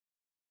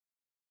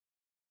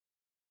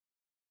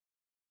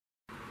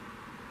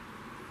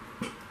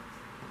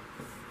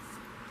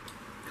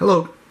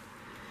Hello,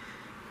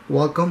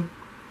 welcome.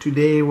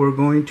 Today we're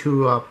going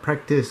to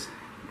practice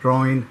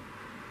drawing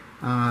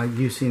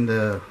using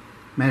the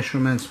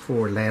measurements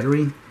for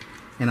lettering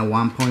in a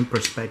one-point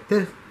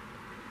perspective.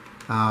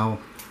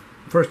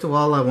 First of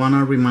all, I want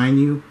to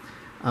remind you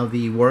of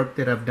the work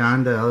that I've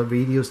done, the other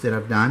videos that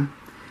I've done.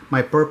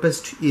 My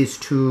purpose is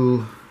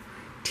to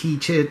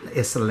teach it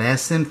as a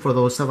lesson for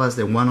those of us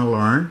that want to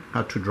learn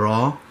how to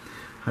draw,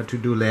 how to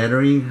do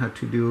lettering, how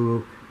to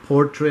do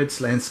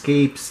portraits,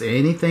 landscapes,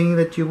 anything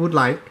that you would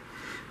like.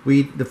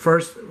 The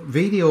first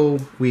video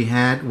we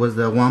had was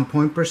the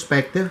one-point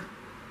perspective.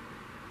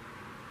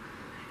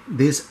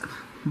 These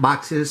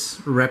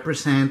boxes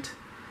represent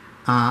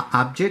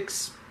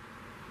objects.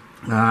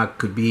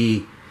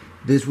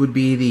 This would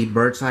be the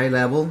bird's eye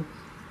level,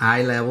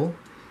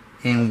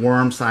 and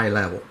worm's eye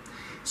level.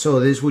 So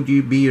this would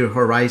be your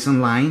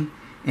horizon line,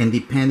 and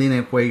depending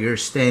on where you're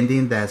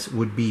standing, that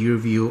would be your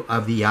view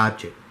of the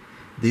object.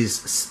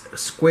 These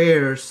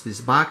squares,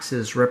 these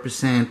boxes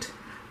represent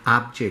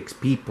objects,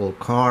 people,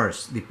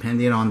 cars,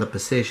 depending on the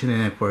position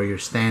and where you're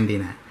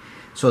standing at.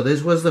 So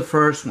this was the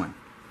first one.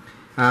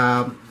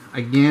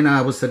 Again,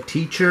 I was a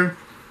teacher,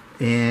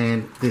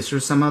 and these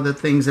are some of the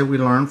things that we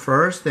learned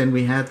first. Then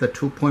we had the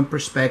two-point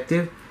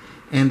perspective,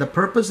 and the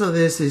purpose of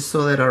this is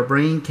so that our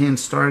brain can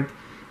start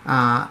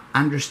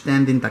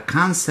understanding the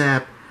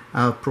concept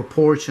of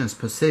proportions,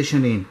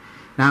 positioning.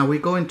 Now we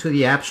go into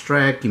the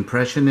abstract,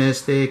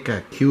 impressionistic,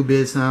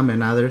 cubism,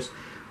 and others.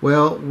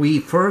 Well, we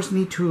first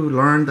need to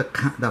learn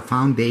the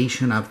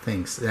foundation of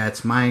things.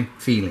 That's my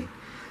feeling,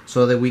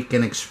 so that we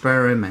can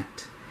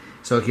experiment.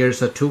 So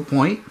here's a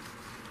 2-point.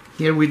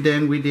 Here we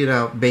did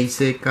a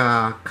basic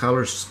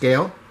color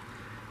scale,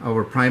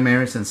 our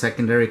primaries and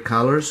secondary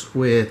colors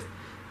with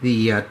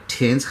the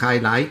tints,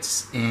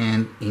 highlights,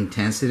 and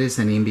intensities,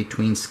 and in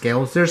between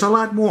scales. There's a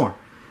lot more,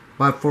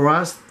 but for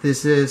us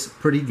this is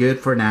pretty good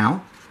for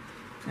now.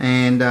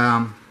 And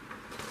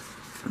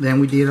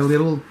then we did a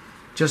little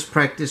just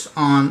practice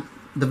on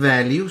the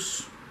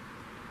values.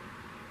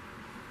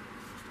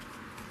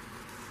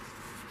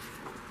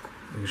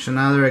 There's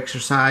another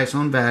exercise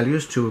on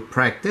values to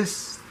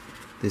practice.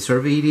 These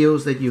are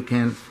videos that you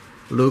can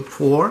look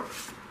for.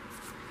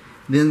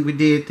 Then we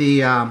did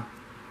the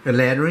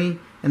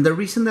lettering, and the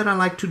reason that I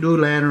like to do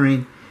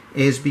lettering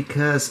is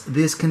because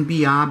this can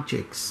be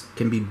objects,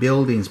 can be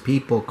buildings,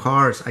 people,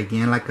 cars,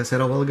 again, like I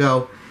said a while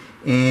ago,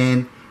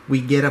 and we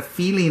get a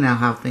feeling of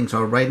how things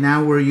are. Right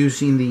now we're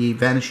using the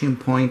vanishing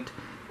point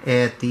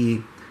at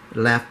the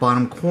left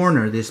bottom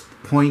corner. This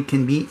point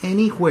can be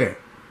anywhere,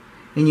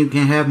 and you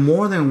can have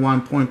more than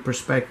one point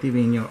perspective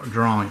in your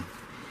drawing.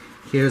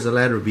 Here's the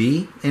letter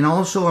B, and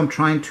also I'm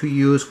trying to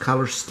use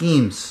color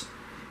schemes.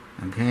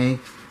 Okay,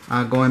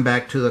 going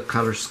back to the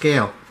color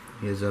scale.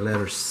 Here's the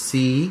letter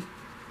C.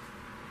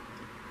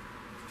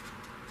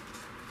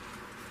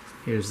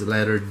 Here's the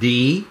letter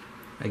D.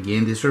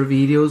 Again, these are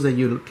videos that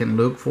you can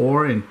look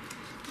for and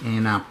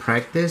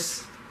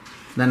practice.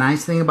 The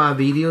nice thing about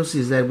videos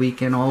is that we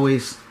can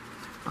always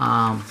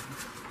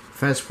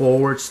fast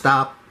forward,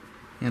 stop,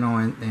 and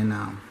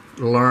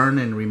learn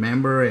and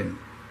remember and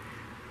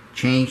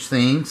change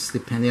things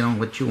depending on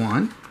what you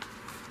want.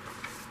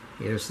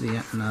 Here's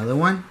another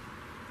one.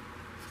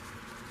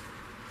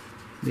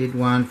 Did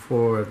one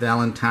for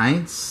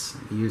Valentine's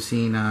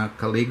using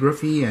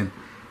calligraphy and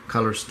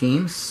color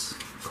schemes,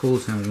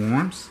 cools and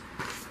warms.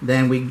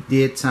 Then we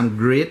did some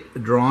grid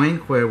drawing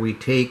where we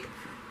take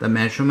the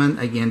measurement.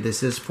 Again,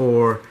 this is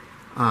for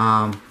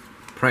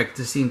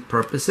practicing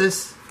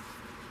purposes,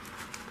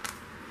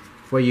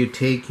 where you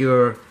take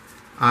your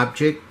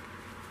object,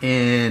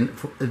 and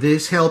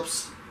this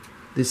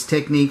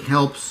technique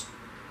helps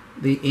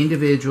the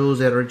individuals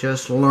that are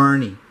just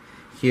learning.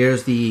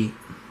 Here's the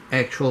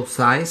actual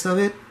size of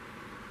it,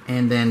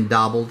 and then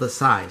double the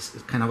size.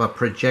 It's kind of a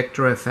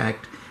projector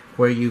effect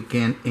where you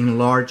can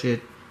enlarge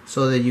it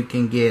so that you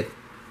can get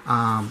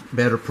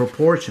better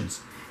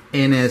proportions.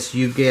 And as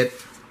you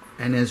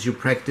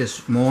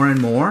practice more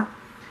and more,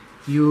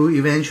 you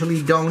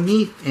eventually don't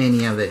need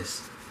any of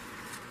this.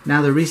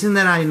 Now, the reason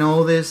that I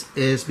know this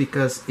is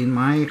because in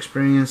my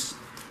experience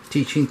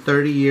teaching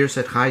 30 years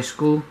at high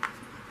school,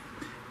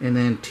 and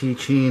then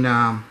teaching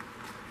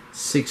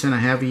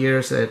 6.5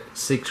 years at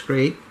 6th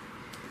grade,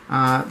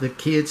 the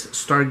kids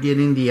start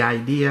getting the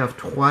idea of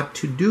what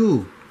to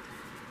do,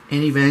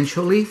 and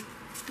eventually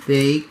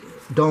they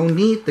don't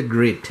need the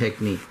grid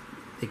technique.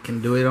 They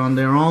can do it on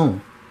their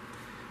own.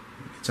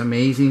 It's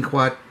amazing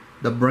what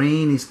the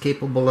brain is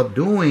capable of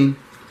doing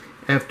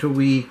after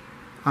we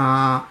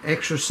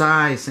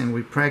exercise and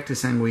we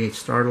practice and we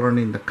start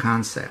learning the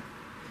concept.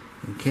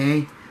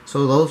 Okay,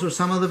 so those are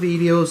some of the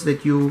videos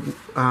that you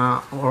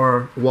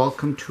are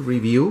welcome to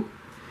review.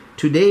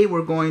 Today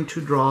we're going to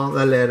draw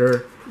the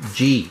letter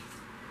G.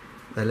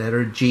 The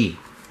letter G.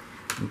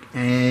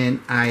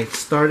 And I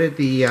started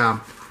the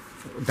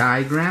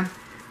diagram.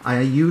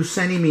 I use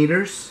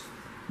centimeters,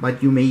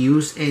 but you may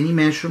use any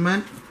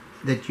measurement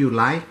that you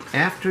like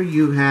after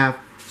you have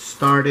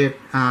started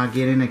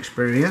getting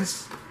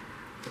experience.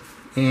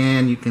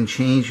 And you can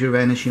change your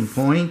vanishing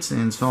points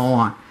and so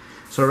on.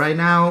 So right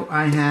now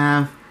I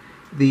have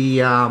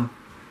the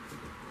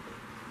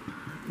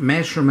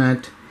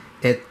measurement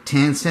at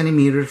 10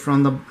 centimeters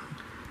from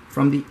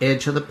the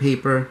edge of the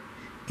paper,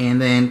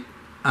 and then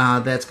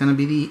that's going to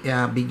be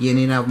the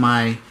beginning of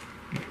my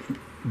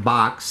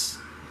box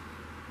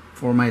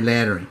for my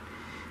lettering.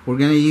 We're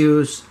going to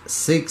use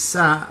 6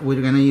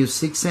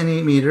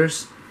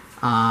 centimeters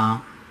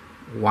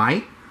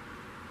white.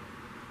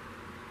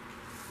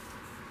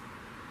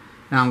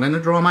 Now I'm going to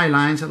draw my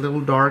lines a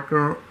little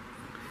darker.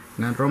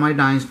 I'm going to draw my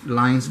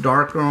lines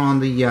darker on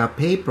the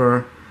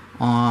paper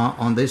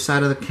on this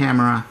side of the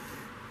camera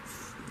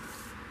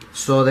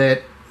so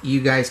that you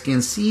guys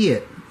can see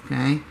it.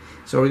 Okay,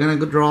 so we're going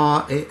to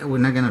draw we're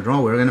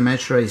going to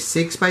measure a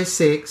 6 by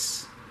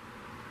 6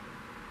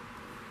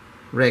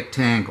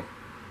 rectangle.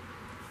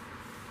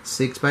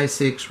 6 by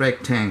 6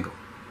 rectangle.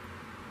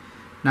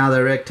 Now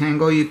the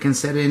rectangle you can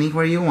set it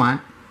anywhere you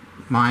want.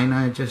 Mine,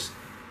 I just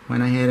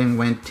went ahead and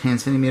went 10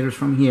 centimeters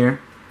from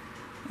here,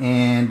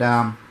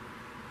 and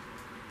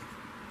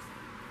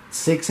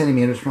 6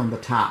 centimeters from the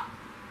top.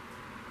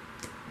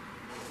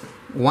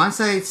 Once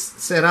I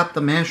set up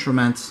the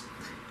measurements,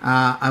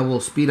 I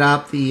will speed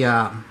up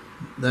the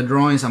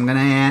drawings. I'm going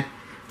to add,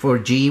 for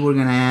G, we're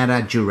going to add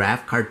a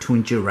giraffe,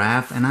 cartoon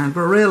giraffe, and a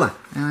gorilla,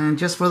 and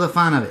just for the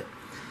fun of it.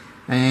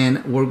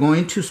 And we're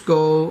going to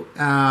go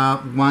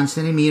 1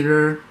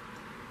 centimeter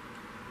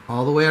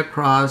all the way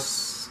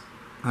across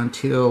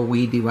until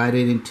we divide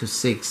it into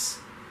 6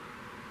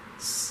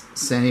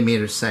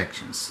 centimeter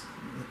sections.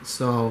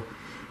 So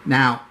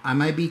now I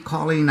might be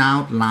calling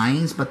out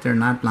lines, but they're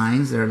not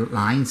lines, they're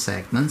line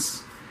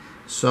segments.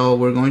 So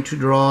we're going to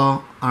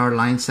draw our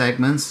line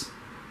segments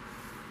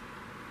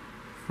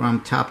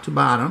from top to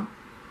bottom.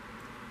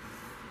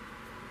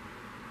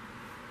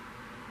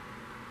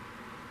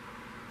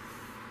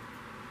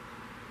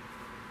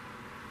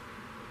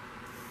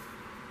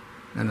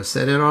 I'm going to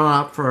set it all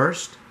up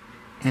first,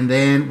 and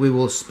then we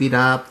will speed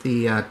up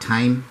the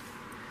time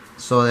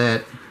so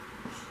that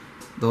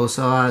those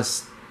of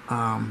us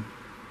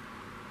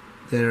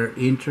that are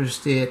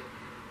interested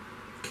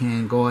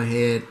can go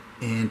ahead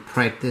and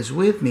practice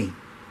with me.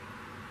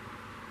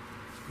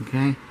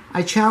 Okay,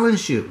 I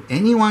challenge you.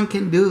 Anyone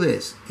can do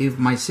this. If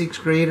my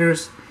 6th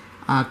graders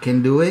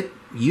can do it,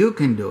 you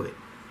can do it.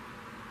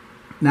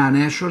 Now,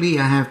 naturally,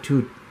 I have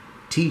to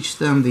teach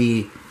them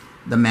the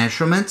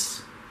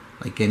measurements.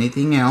 Like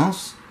anything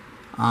else,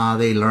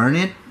 they learn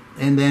it,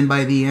 and then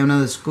by the end of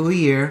the school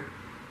year,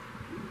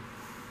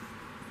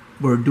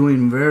 we're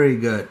doing very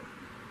good.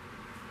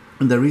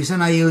 And the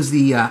reason I use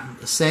the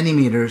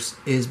centimeters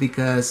is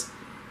because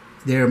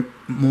they're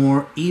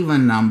more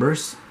even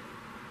numbers.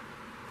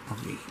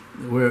 Okay,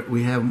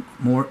 we have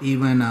more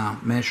even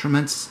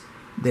measurements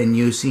than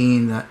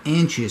using the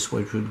inches,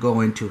 which would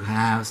go into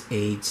halves,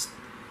 eighths,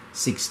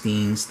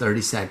 16ths,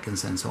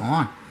 32nds, and so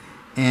on.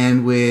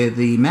 And with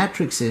the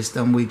metric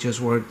system, we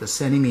just work the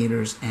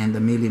centimeters and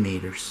the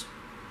millimeters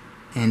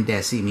and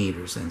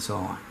decimeters and so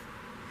on.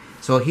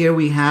 So here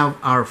we have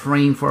our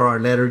frame for our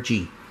letter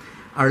G.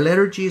 Our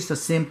letter G is a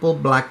simple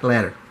black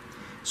letter.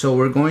 So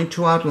we're going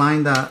to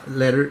outline the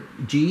letter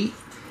G,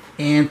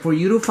 and for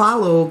you to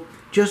follow,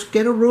 just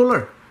get a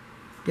ruler.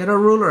 Get a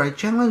ruler. I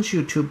challenge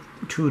you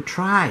to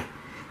try.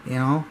 You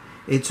know,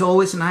 it's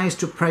always nice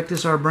to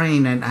practice our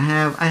brain, and I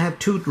have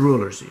 2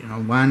 rulers. You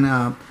know, one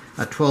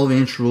a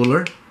 12-inch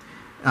ruler,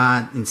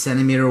 in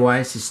centimeter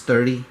wise is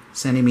 30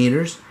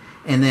 centimeters,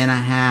 and then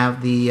I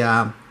have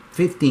the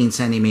 15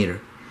 centimeter.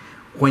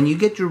 When you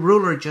get your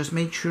ruler, just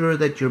make sure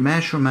that your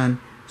measurement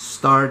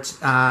starts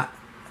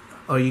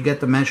or you get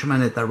the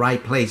measurement at the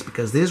right place,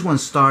 because this one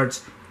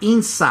starts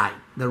inside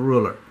the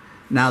ruler.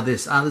 Now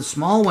this other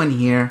small one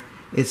here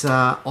is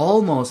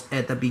almost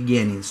at the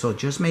beginning, so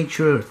just make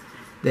sure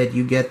that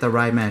you get the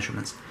right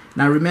measurements.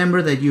 Now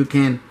remember that you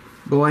can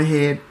go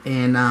ahead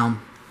and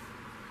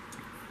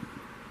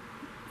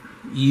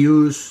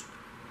use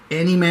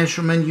any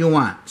measurement you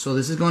want. So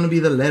this is going to be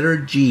the letter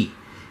G.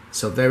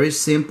 So very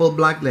simple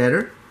black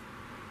letter.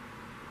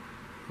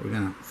 We're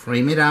going to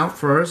frame it out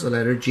first, the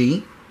letter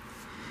G.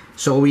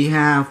 So we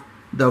have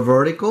the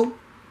vertical,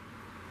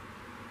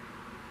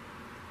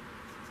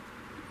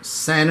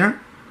 center.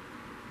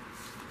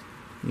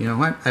 You know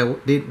what? I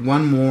did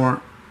one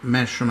more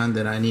measurement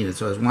that I needed.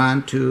 So it's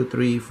 1, 2,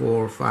 3,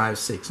 4, 5,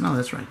 6. No,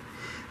 that's right.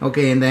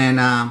 Okay, and then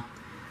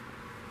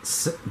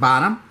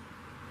bottom.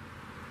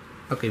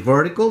 Okay,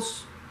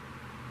 verticals.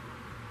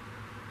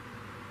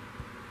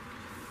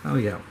 Oh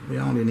yeah, we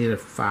only needed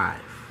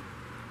 5.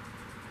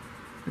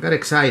 I got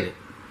excited.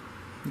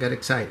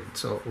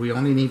 So we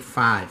only need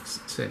 5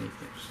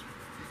 centimeters.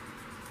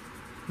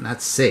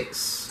 Not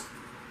 6.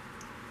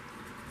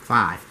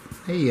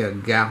 5. There you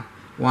go.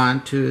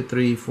 1, 2,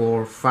 3,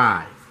 4,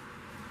 5.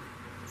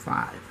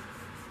 5.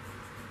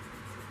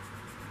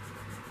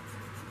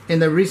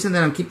 And the reason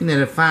that I'm keeping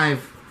it at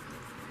 5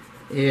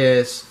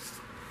 is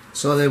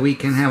so that we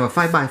can have a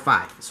 5 by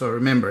 5. So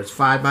remember, it's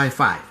 5 by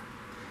 5.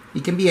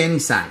 It can be any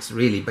size,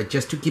 really, but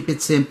just to keep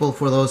it simple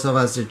for those of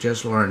us that are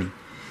just learning.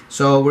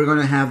 So we're going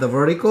to have the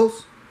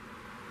verticals,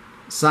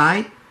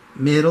 side,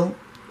 middle,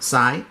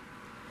 side,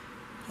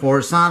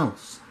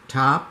 horizontals,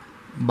 top,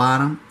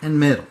 bottom, and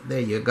middle. There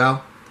you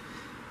go.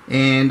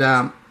 And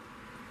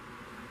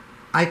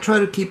I try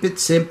to keep it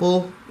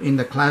simple in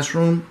the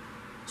classroom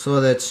so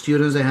that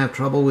students that have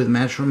trouble with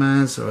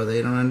measurements or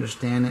they don't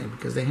understand it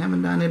because they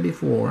haven't done it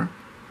before.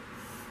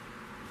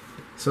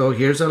 So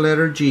here's a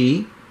letter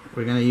G.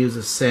 We're going to use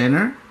the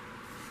center.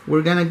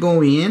 We're going to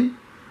go in.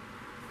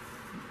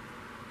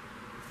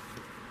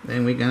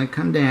 Then we're going to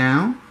come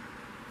down.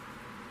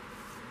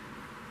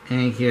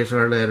 And here's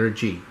our letter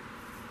G.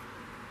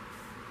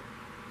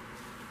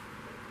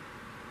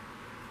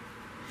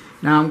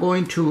 Now I'm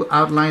going to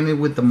outline it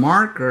with the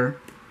marker.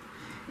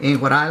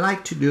 And what I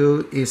like to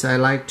do is I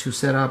like to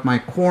set up my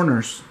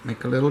corners.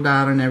 Make a little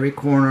dot on every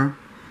corner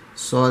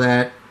so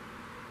that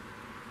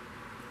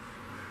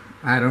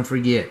I don't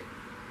forget.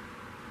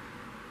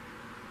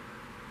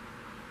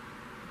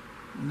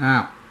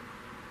 Now,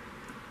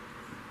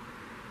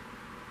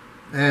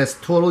 as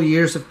total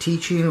years of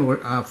teaching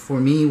for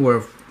me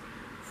were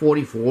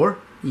 44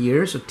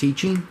 years of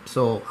teaching,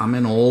 so I'm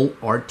an old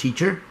art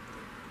teacher.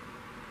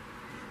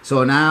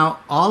 So now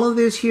all of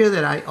this here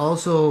that I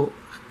also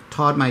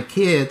taught my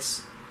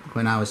kids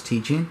when I was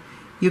teaching,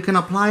 you can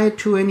apply it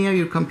to any of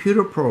your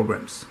computer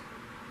programs.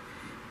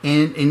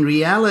 And in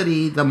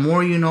reality, the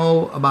more you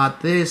know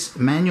about this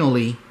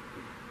manually,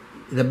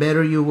 the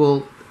better you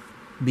will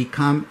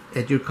become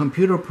at your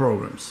computer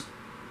programs.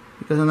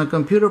 Because on the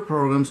computer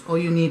programs, all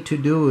you need to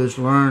do is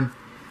learn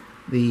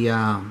the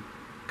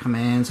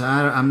commands.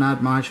 I'm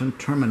not much on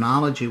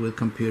terminology with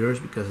computers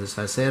because, as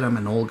I said, I'm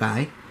an old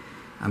guy.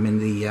 I'm in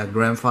the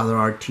grandfather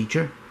art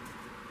teacher.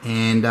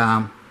 And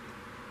I'm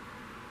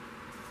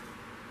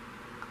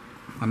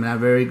not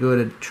very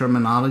good at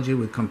terminology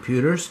with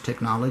computers,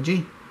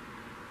 technology.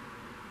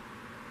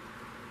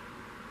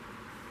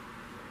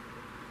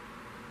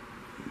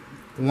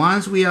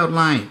 Once we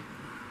outline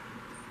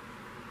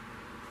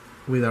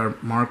with our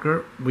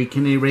marker, we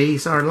can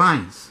erase our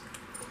lines.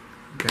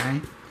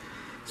 Okay?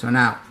 So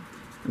now,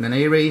 I'm going to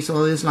erase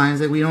all these lines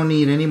that we don't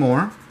need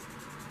anymore.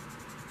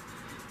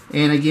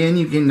 And again,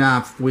 you can,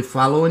 with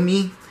following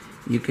me,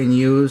 you can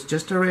use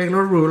just a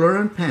regular ruler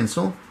and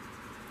pencil.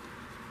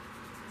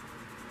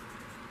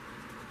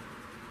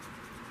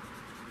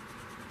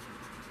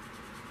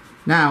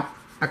 Now,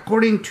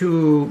 according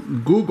to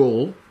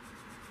Google,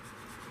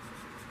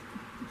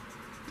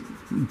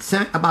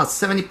 about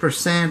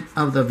 70%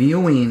 of the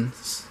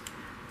viewings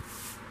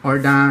are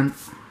done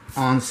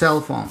on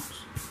cell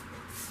phones.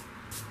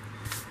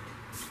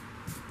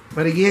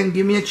 But again,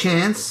 give me a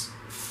chance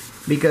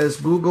because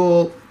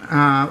Google,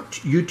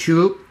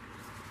 YouTube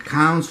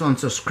counts on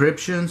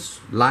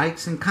subscriptions,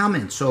 likes, and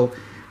comments. So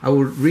I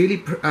would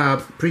really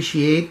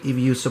appreciate if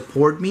you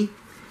support me.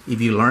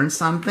 If you learn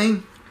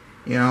something,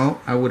 you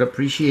know, I would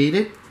appreciate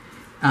it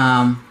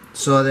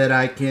so that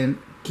I can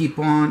keep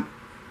on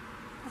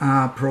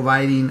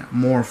providing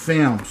more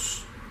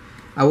films.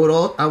 I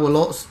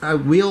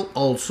will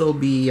also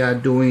be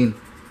doing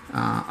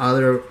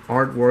other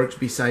artworks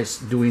besides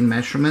doing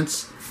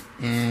measurements,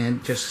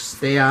 and just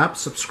stay up,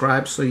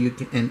 subscribe so you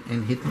can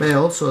and hit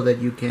bell so that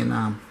you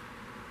can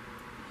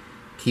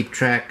keep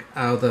track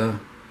of the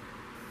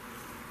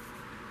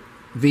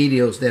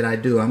videos that I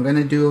do. I'm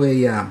gonna do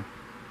a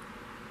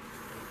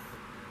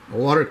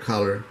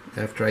watercolor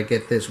after I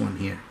get this one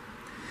here.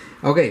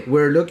 Okay,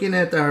 we're looking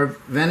at our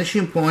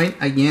vanishing point.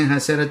 Again, I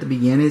said at the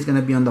beginning, it's going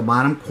to be on the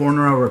bottom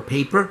corner of our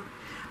paper.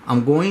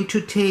 I'm going to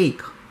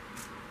take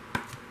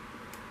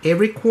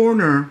every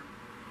corner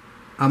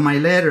of my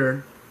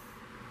letter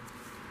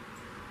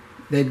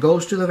that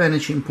goes to the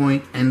vanishing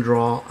point and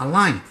draw a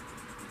line.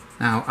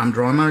 Now, I'm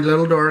drawing mine a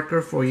little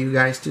darker for you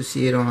guys to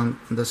see it on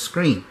the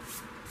screen.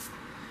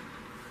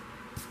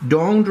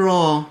 Don't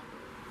draw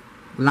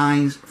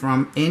lines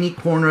from any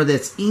corner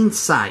that's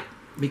inside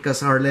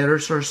because our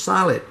letters are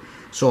solid.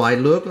 So I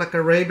look like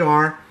a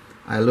radar,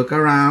 I look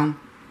around,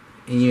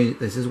 and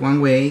this is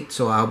one way,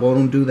 so I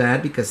won't do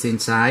that because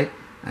inside.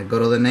 I go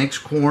to the next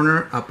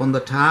corner up on the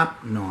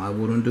top. No, I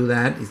wouldn't do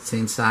that, it's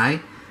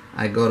inside.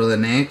 I go to the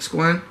next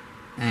one,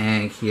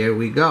 and here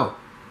we go.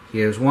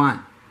 Here's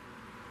one.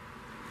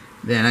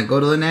 Then I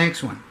go to the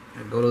next one.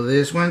 I go to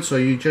this one, so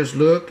you just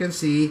look and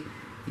see.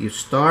 You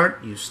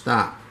start, you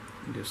stop.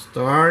 You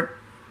start,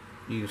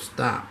 you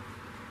stop.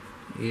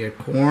 Here,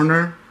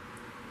 corner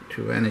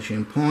to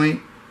vanishing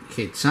point.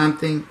 Hit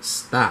something,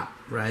 stop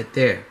right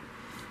there.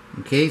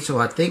 Okay, so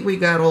I think we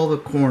got all the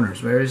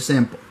corners. Very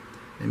simple.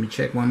 Let me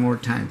check one more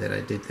time that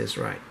I did this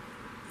right.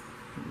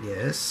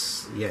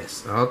 Yes,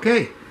 yes.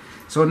 Okay,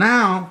 so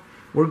now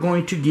we're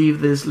going to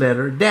give this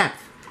letter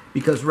depth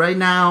because right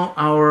now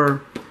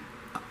our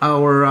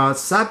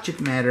subject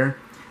matter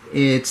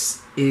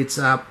it's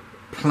a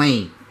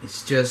plane.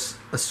 It's just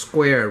a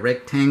square,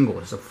 rectangle.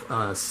 It's a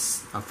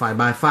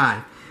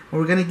 5x5.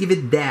 We're gonna give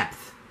it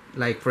depth.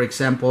 Like for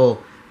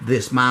example,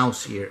 this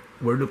mouse here,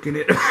 we're looking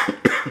at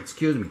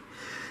excuse me,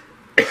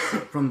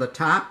 from the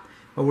top,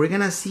 but we're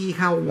gonna see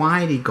how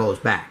wide it goes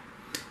back.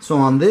 So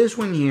on this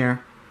one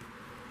here,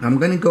 I'm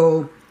gonna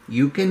go,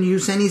 you can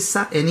use any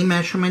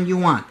measurement you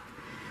want.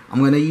 I'm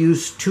going to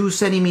use 2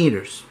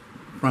 centimeters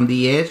from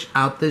the edge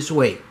out this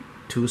way.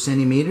 2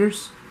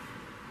 centimeters.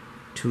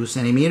 2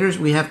 centimeters.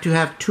 We have to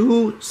have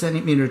 2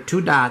 centimeter,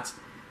 2 dots,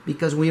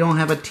 because we don't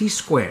have a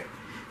T-square.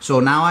 So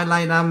now I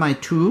line up my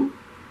 2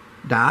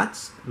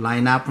 dots,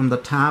 line up from the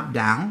top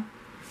down,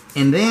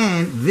 and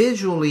then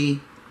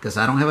visually, because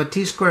I don't have a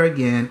T-square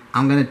again,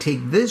 I'm going to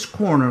take this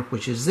corner,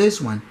 which is this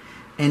one,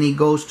 and it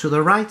goes to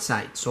the right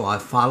side. So I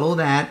follow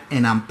that,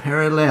 and I'm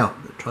parallel.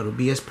 Try to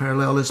be as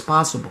parallel as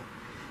possible.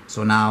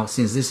 So now,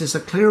 since this is a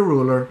clear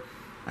ruler,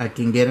 I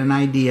can get an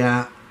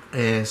idea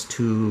as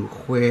to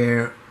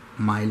where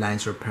my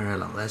lines are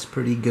parallel. That's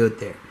pretty good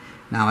there.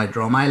 Now I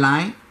draw my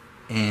line,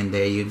 and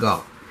there you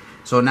go.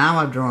 So now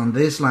I've drawn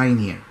this line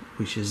here,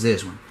 which is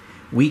this one.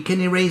 We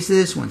can erase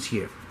this ones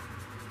here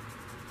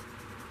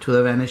to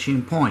the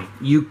vanishing point.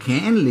 You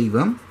can leave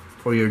them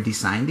for your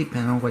design,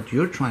 depending on what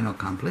you're trying to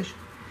accomplish.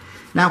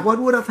 Now, what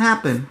would have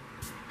happened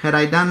had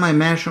I done my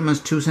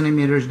measurements 2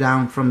 centimeters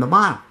down from the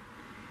bottom?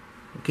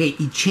 Okay,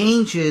 it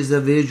changes the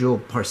visual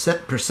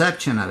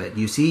perception of it.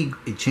 You see,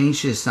 it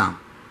changes some.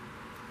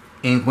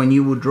 And when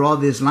you would draw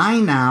this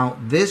line now,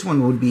 this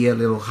one would be a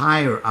little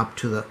higher up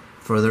to the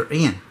further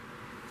in.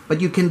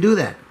 But you can do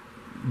that.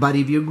 But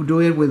if you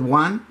do it with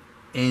one,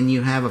 and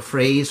you have a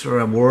phrase or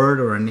a word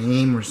or a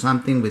name or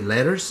something with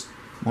letters,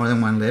 more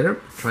than one letter,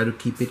 try to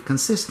keep it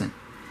consistent.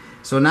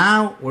 So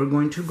now we're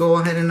going to go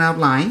ahead and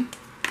outline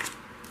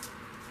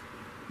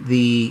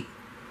the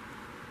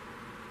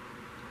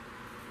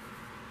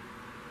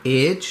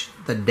edge,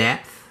 the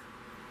depth.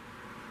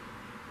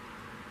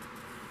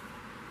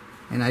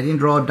 And I didn't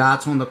draw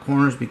dots on the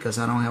corners because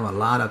I don't have a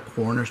lot of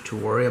corners to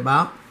worry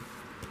about.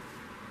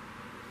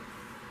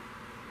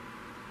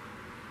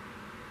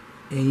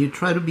 And you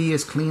try to be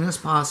as clean as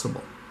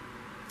possible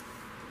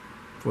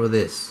for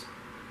this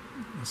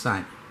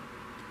assignment.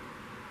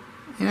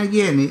 And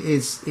again,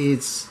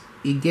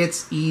 it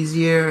gets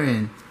easier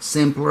and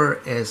simpler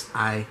as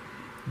I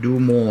do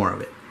more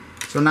of it.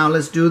 So now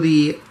let's do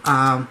the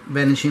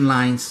vanishing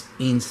lines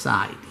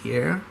inside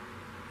here.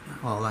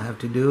 All I have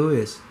to do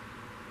is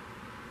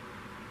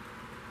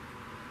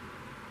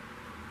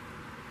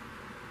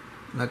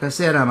like I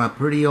said, I'm a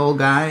pretty old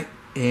guy,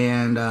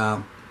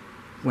 and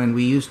when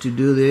we used to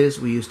do this,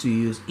 we used to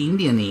use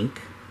Indian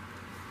ink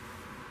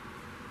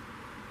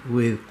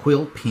with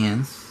quill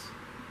pens.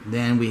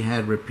 Then we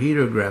had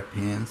repeater graph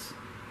pens,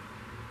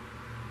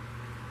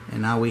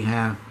 and now we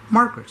have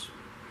markers.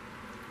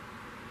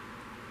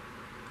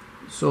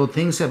 So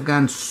things have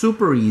gone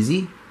super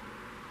easy,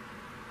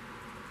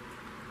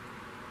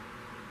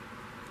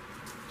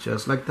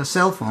 just like the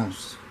cell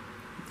phones.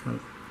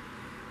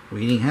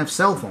 We didn't have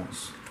cell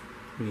phones.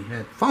 We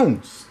had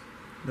phones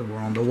that were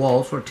on the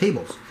walls or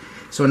tables.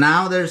 So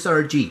now there's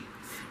our G.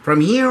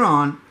 From here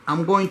on,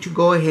 I'm going to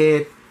go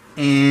ahead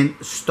and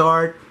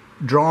start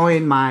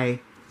drawing my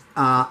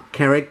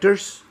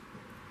characters.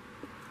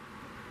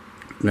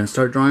 I'm going to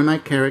start drawing my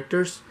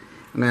characters.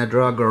 I'm going to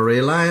draw a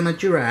gorilla and a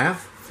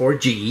giraffe for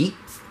G.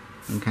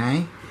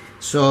 Okay.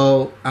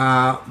 So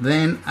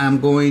then I'm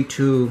going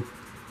to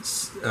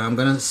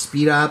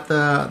speed up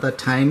the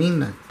timing,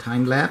 the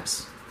time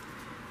lapse.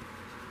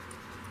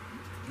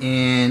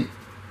 And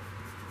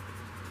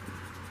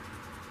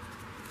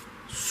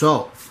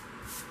so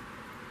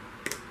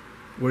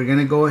we're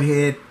gonna go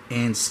ahead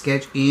and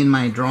sketch in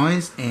my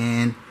drawings,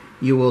 and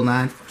you will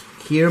not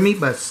hear me,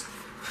 but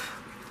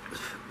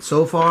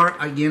so far,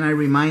 again, I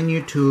remind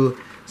you to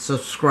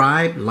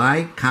subscribe,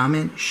 like,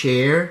 comment,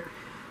 share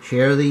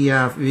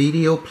the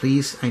video,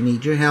 please. I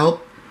need your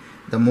help.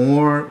 The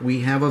more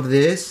we have of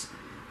this,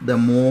 the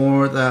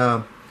more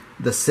the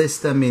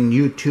system in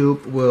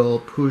YouTube will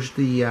push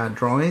the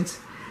drawings.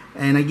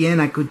 And again,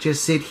 I could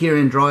just sit here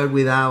and draw it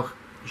without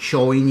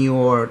showing you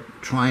or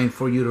trying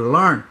for you to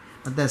learn.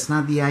 But that's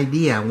not the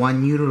idea. I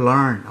want you to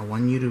learn. I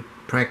want you to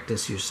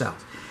practice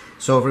yourself.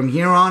 So from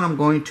here on, I'm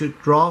going to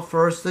draw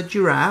first the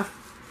giraffe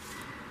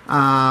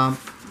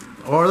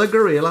or the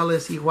gorilla.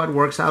 Let's see what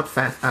works out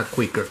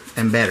quicker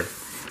and better.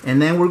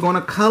 And then we're going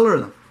to color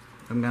them.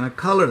 I'm going to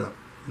color them.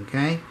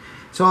 Okay?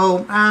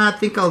 So I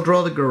think I'll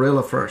draw the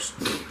gorilla first.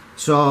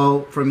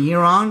 So from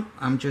here on,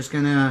 I'm just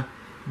going to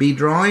be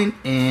drawing,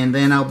 and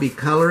then I'll be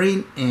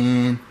coloring,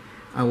 and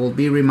I will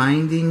be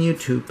reminding you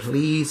to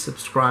please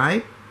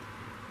subscribe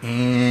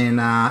and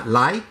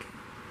like,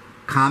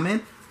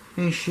 comment,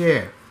 and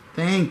share.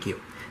 Thank you.